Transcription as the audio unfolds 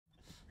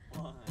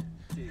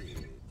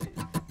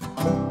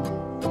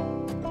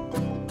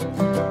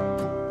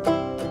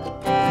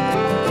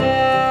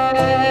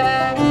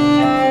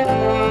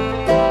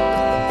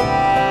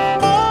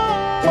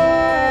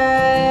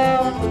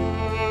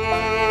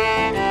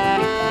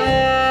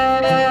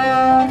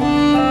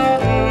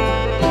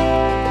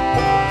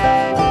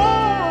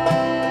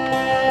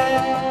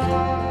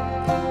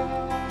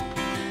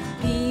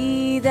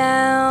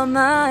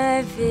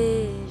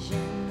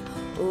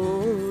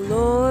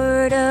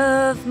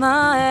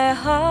my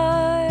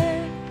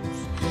heart,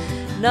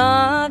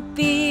 not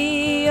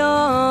be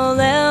all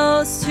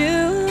else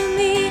to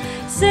me,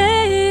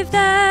 save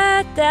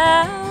that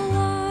thou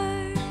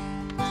art.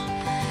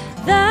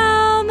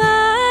 Thou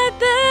my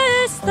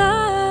best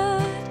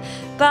thought,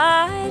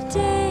 by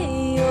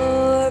day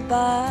or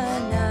by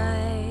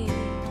night,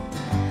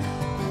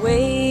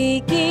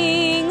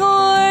 waking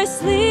or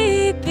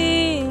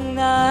sleeping,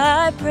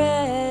 thy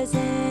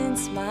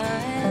presence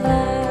my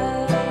life.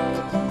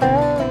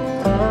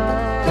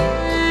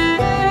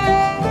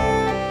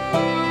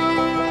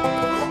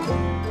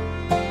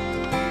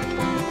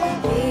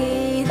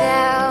 Be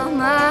thou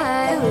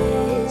my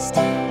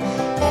wisdom,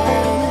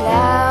 and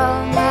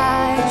thou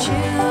my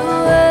true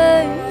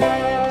word.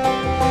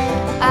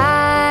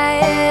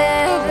 I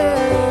ever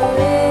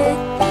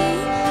with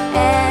thee,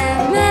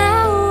 and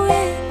thou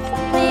with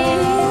me,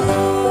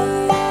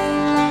 Lord.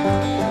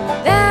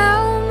 Thou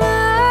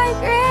my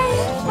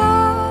great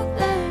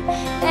Father,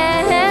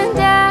 and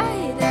I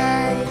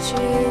thy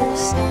true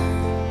Son.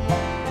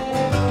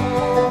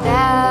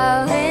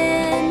 Thou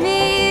in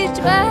me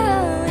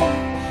dwelling,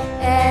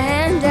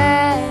 and I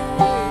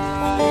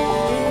with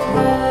thee,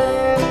 Lord.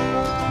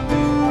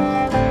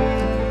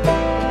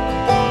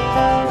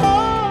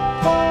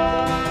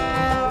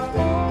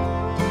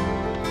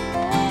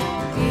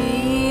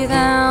 Be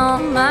thou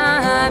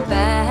my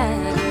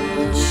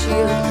battle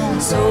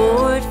shield,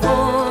 sword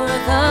for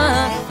the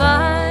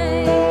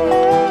fight.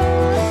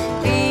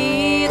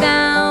 Be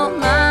thou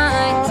my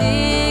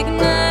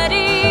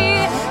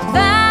dignity,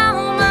 thou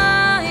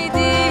my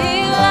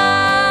delight.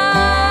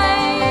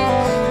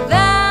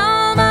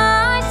 Thou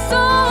my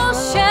soul's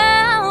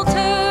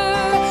shelter,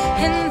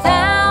 and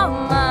thou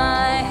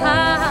my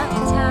high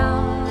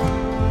tower.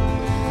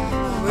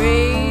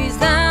 Raise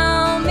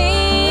thou me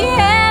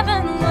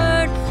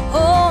heavenward, O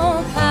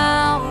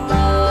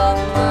power of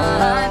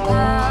my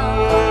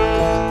power.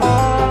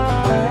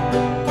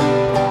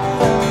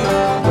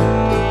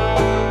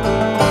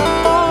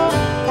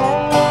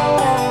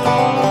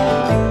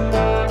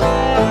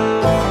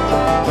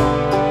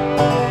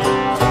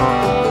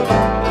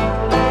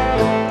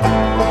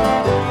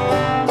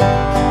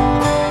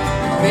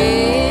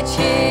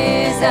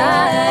 Riches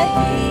I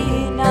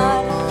heed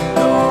not,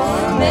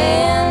 nor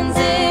man's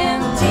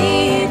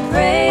empty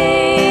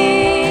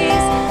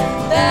praise.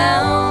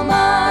 Thou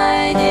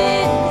mine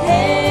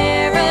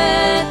inheritance,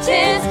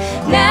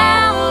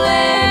 now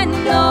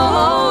and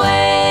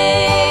always.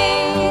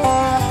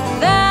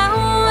 Thou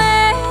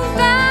and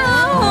thou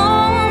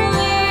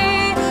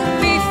only,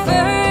 be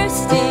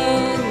first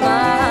in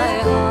my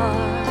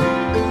heart.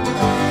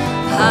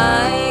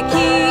 High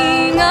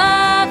King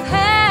of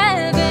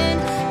heaven,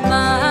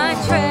 my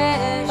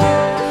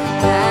treasure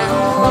thou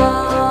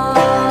art.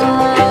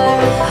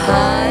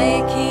 High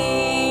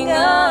King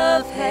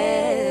of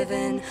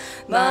heaven,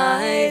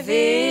 my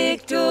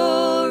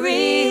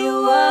victory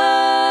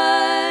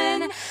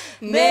won.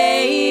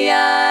 May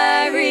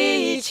I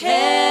reach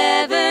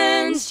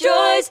heaven's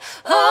joys,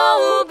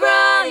 oh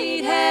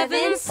bright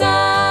heaven's sun.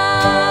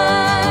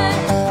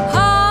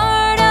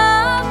 Heart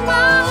of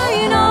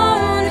mine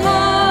own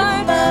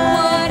heart,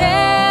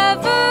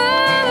 whatever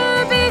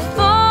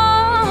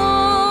befall,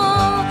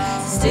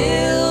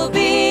 still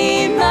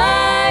be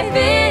my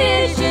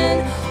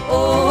vision,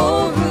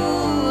 O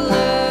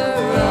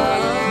ruler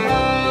of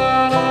all.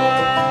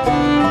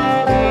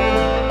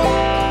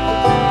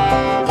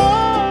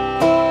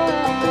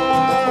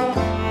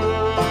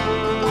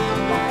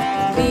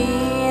 Be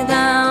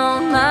thou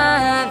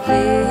my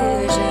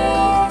vision,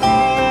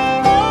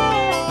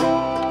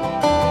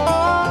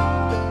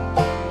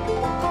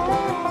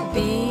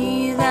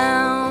 be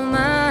thou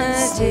my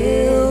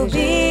still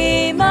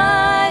be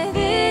my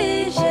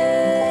vision.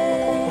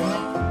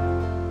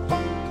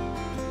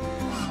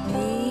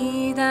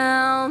 Be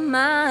thou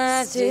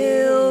my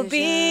still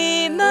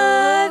be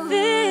my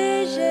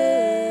vision.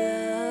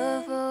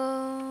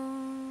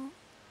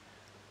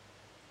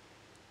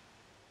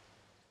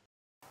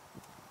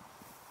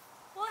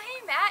 Well, hey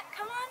Matt,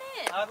 come on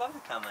in. I'd love to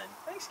come in.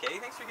 Thanks, Katie.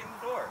 Thanks for getting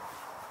the door.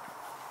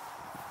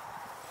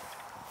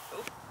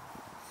 Oh.